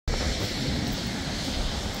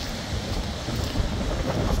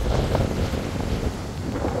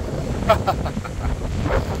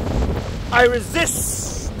I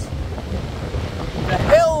resist. The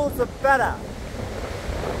hills are better.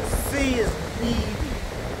 The sea is needy.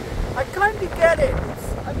 I kind of get it.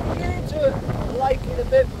 I'm beginning to like it a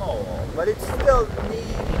bit more, but it's still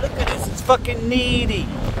needy. Look at this, it's fucking needy.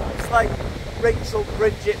 It's like Rachel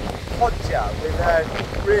Bridget Hodger with her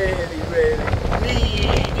really, really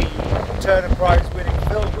needy Turner Prize winning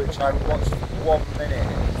film, which I watched for 1 minute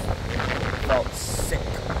and felt sick.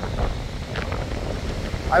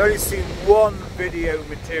 I've only seen one video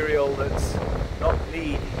material that's not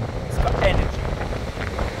needy. It's got energy.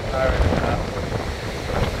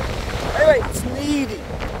 Anyway, it's needy,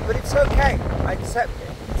 but it's okay. I accept it.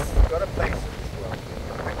 It's got a place in this world.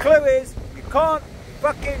 The clue is, you can't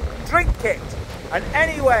fucking drink it. And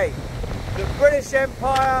anyway, the British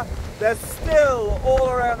Empire, they're still all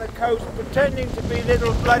around the coast pretending to be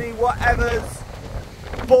little bloody whatevers.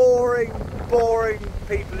 Boring, boring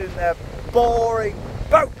people in their boring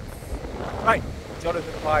boats. Right,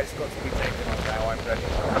 Jonathan Pye's got to be taken on now, I'm ready.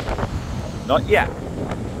 Not yet.